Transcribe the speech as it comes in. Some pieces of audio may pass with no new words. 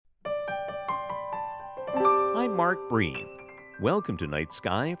I'm Mark Breen. Welcome to Night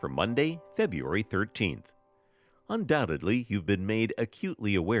Sky for Monday, February 13th. Undoubtedly, you've been made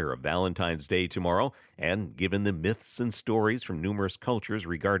acutely aware of Valentine's Day tomorrow, and given the myths and stories from numerous cultures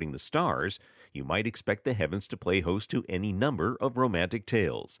regarding the stars, you might expect the heavens to play host to any number of romantic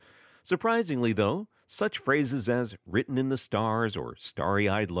tales. Surprisingly, though, such phrases as written in the stars or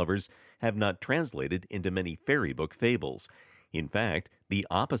starry-eyed lovers have not translated into many fairy book fables. In fact, the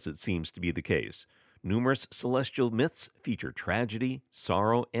opposite seems to be the case. Numerous celestial myths feature tragedy,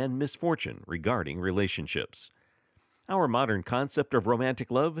 sorrow, and misfortune regarding relationships. Our modern concept of romantic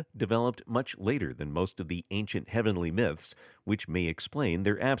love developed much later than most of the ancient heavenly myths, which may explain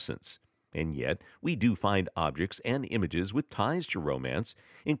their absence. And yet, we do find objects and images with ties to romance,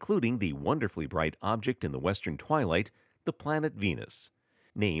 including the wonderfully bright object in the western twilight, the planet Venus.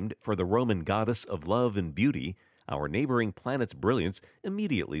 Named for the Roman goddess of love and beauty, our neighboring planet's brilliance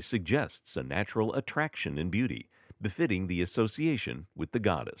immediately suggests a natural attraction and beauty, befitting the association with the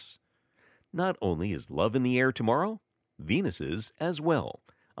goddess. Not only is love in the air tomorrow, Venus is as well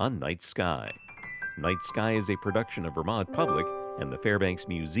on Night Sky. Night Sky is a production of Vermont Public and the Fairbanks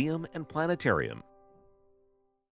Museum and Planetarium.